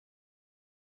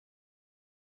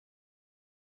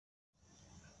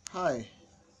Hi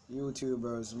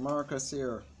YouTubers, Marcus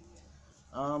here.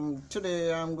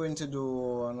 Today I'm going to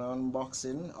do an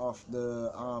unboxing of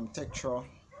the Tetra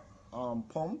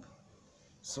pump.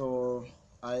 So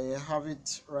I have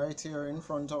it right here in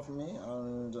front of me,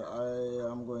 and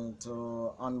I am going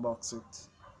to unbox it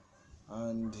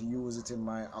and use it in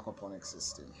my aquaponics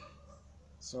system.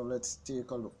 So let's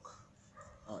take a look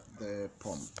at the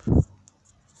pump.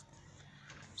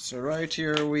 So right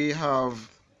here we have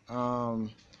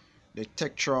the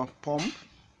Tetra pump.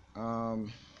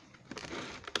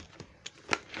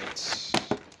 Let's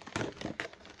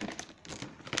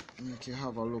make you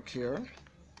have a look here.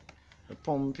 The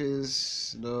pump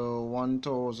is the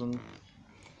 1000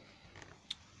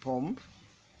 pump.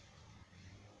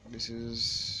 This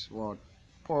is what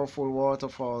powerful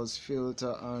waterfalls,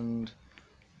 filter, and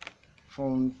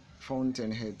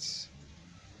fountain heads.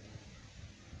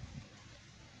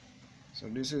 So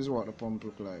this is what the pump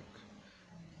look like.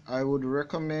 I would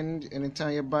recommend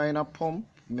anytime you're buying a pump,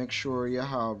 make sure you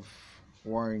have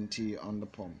warranty on the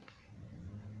pump.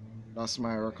 That's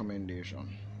my recommendation.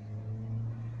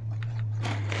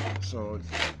 So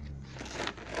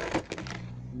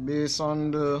based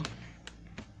on the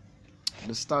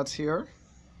stats here,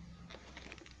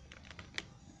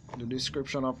 the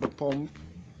description of the pump,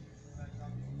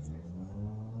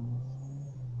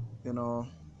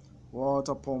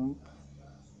 water pump,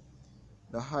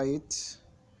 the height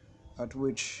at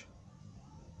which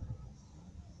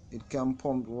it can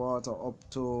pump water up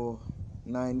to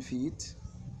 9 feet,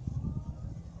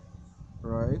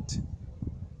 right?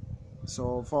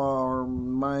 So for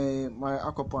my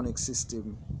aquaponics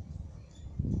system,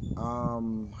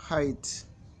 height,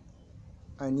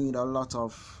 I need a lot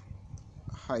of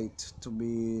height to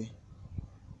be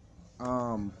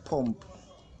pump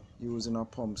using a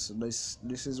pump. So this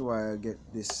is why I get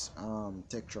this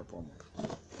Tetra pump.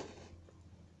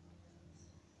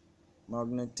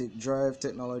 Magnetic drive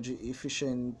technology,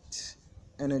 efficient,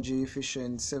 energy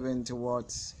efficient, 70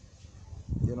 watts,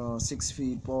 6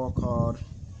 feet power cord,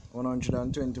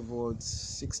 120 volts,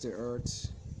 60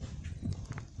 hertz.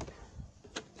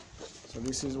 So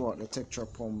this is what the Tetra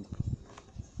pump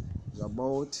is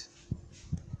about.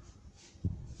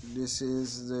 This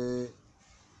is the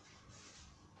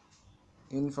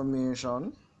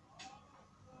information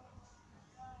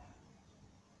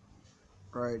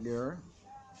right there.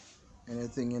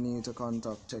 Anything you need to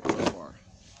contact Tetra for.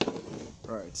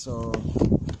 Right, so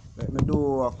let me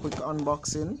do a quick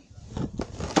unboxing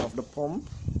of the pump.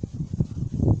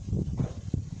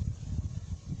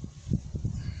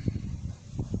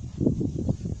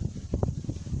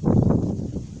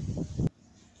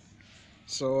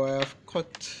 So I have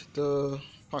cut the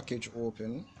package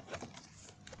open,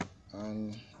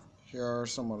 and here are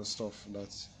some of the stuff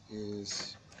that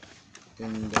is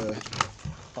in the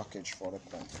package for the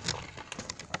pump.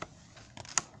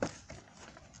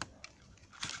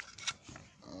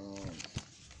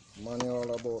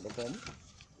 Manual about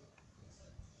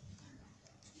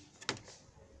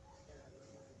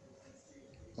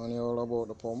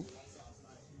the pump,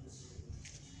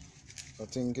 I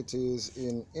think it is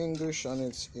in English and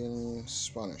it's in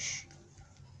Spanish.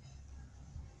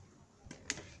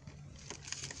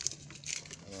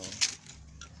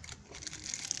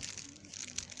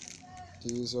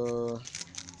 These are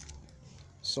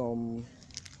some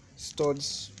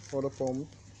studs for the pump.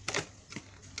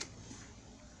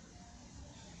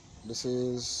 This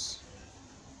is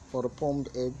for the pump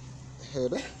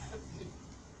head,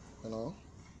 and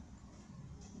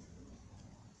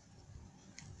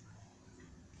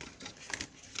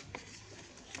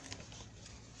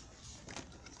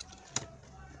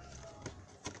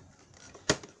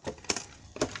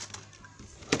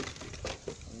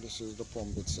this is the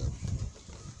pump itself.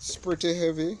 It's pretty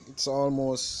heavy. It's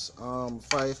almost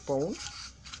 5 pounds.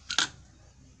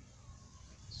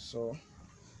 So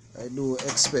I do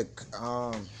expect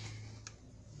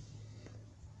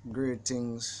great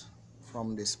things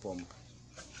from this pump.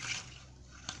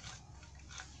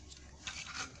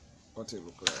 What it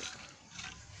look like.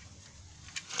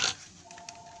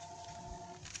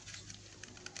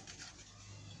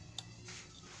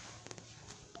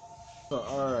 So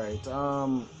alright,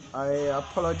 I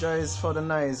apologize for the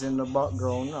noise in the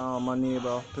background. My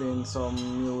neighbor playing some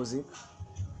music,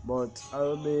 but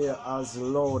I'll be as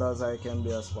loud as I can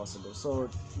be as possible. So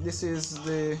this is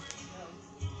the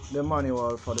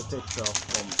manual for the Tetra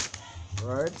pump,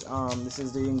 right? This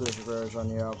is the English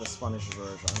version. You have a Spanish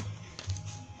version,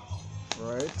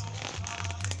 right?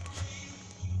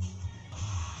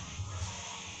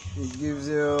 It gives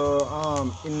you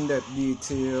in-depth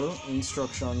detail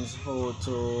instructions how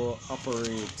to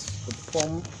operate the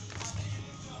pump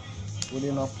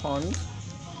within a pond.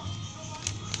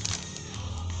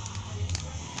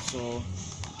 So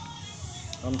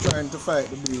I'm trying to fight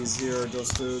the breeze here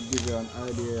just to give you an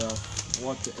idea of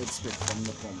what to expect from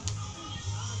the pump.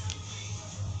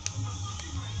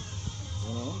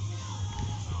 You know?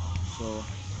 So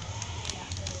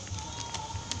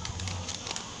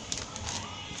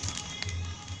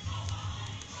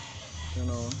you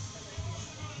know,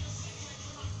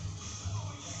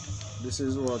 this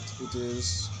is what it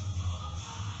is.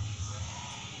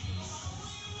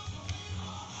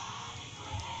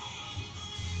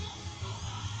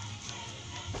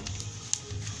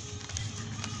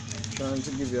 Trying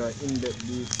to give you an in-depth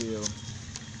detail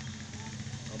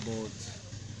about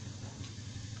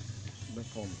the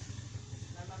pump.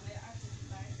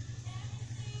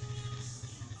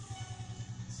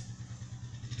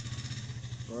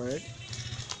 Alright,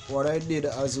 what I did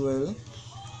as well,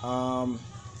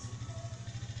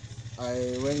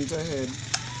 I went ahead,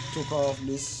 took off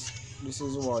this. This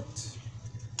is what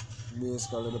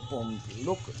basically the pump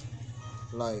look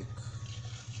like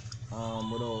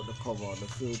without the cover, the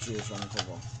filtration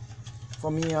cover. For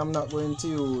me, I'm not going to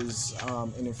use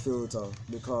any filter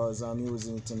because I'm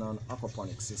using it in an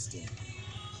aquaponic system.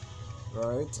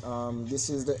 Right, this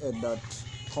is the head that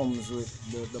comes with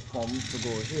the pump to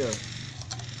go here,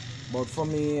 but for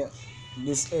me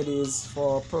this head is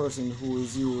for a person who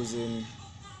is using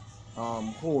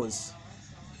hose,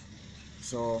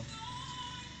 so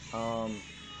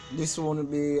this won't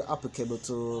be applicable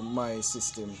to my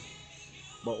system.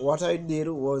 But what I did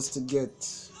was to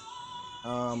get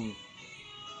a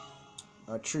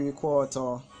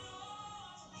 3/4.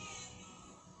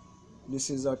 This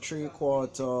is a 3/4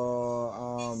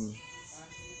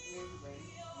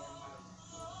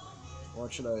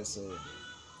 what should I say?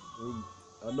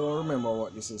 I don't remember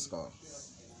what this is called,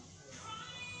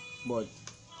 but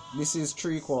this is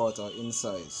 3/4 in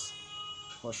size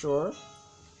for sure.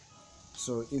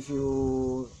 So if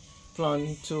you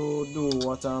plan to do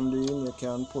what I'm doing, you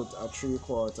can put a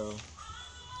 3/4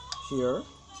 here.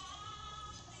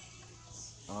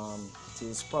 It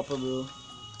is properly,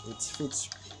 it fits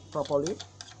properly,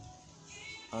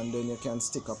 and then you can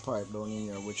stick a pipe down in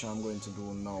here, which I'm going to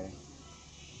do now.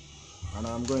 And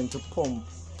I'm going to pump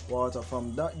water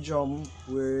from that drum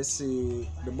where you see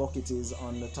the bucket is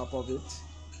on the top of it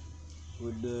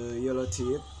with the yellow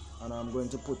tape, and I'm going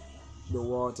to put the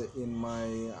water in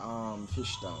my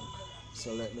fish tank.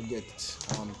 So let me get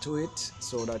to it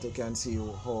so that you can see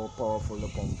how powerful the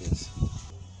pump is.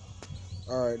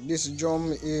 Alright, this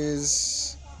drum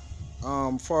is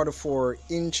 44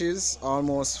 inches,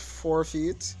 almost 4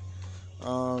 feet.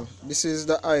 This is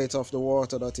the height of the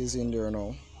water that is in there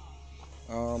now.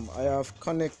 I have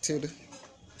connected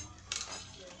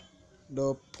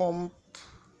the pump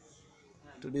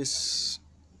to this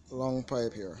long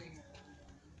pipe here,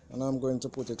 and I'm going to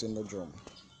put it in the drum.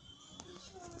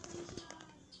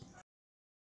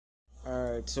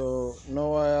 Alright, so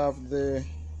now I have the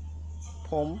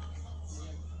pump.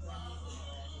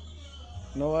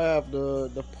 Now I have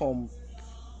the pump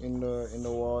in the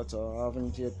water. I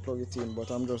haven't yet plugged it in, but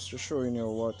I'm just showing you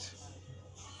what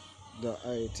the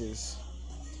height is.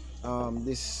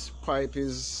 This pipe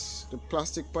is, the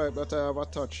plastic pipe that I have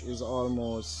attached is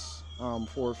almost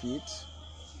 4 feet,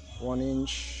 1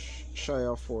 inch shy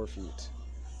of 4 feet,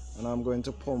 and I'm going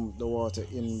to pump the water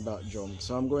in that drum.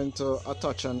 So I'm going to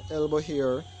attach an elbow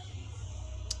here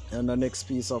and the next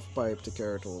piece of pipe to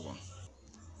carry it over.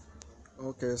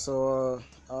 Okay, so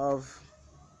I've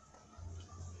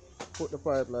put the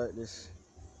pipe like this,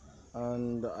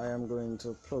 and I am going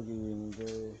to plug in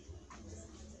the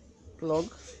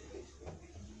plug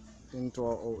into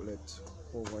our outlet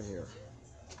over here,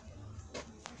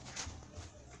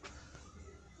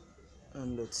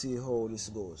 and let's see how this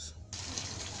goes.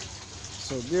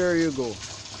 So there you go.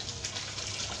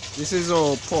 This is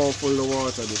how powerful the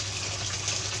water is.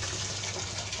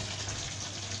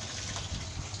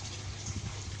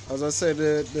 As I said,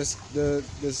 this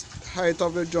height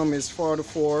of the drum is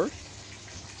 44.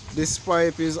 This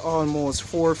pipe is almost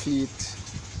 4 feet,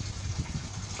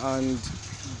 and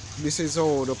this is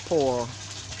how the power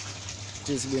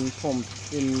is being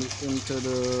pumped into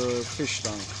the fish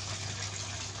tank.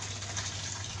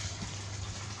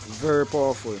 Very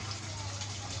powerful,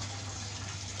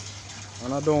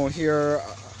 and I don't hear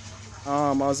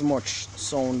as much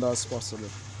sound as possible.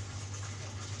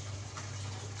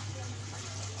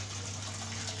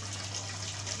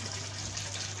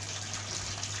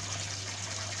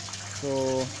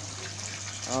 So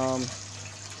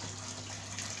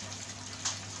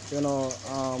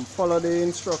follow the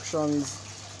instructions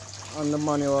on the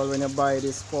manual when you buy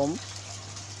this pump,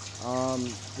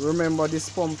 Remember, this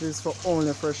pump is for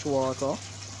only fresh water,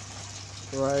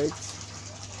 right?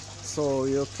 So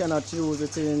you cannot use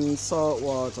it in salt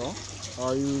water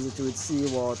or use it with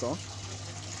seawater.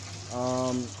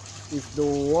 If the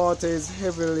water is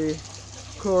heavily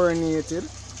chlorinated,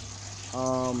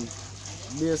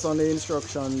 based on the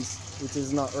instructions, it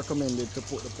is not recommended to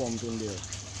put the pump in there.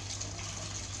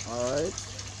 Alright,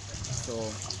 so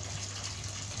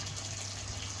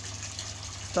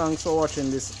thanks for watching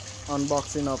this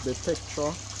unboxing of the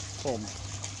Tetra pump.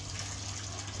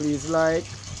 Please like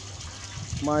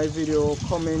my video,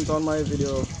 comment on my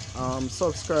video,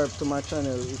 subscribe to my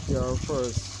channel if you are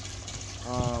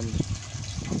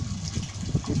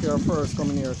first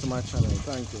coming here to my channel.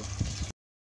 Thank you.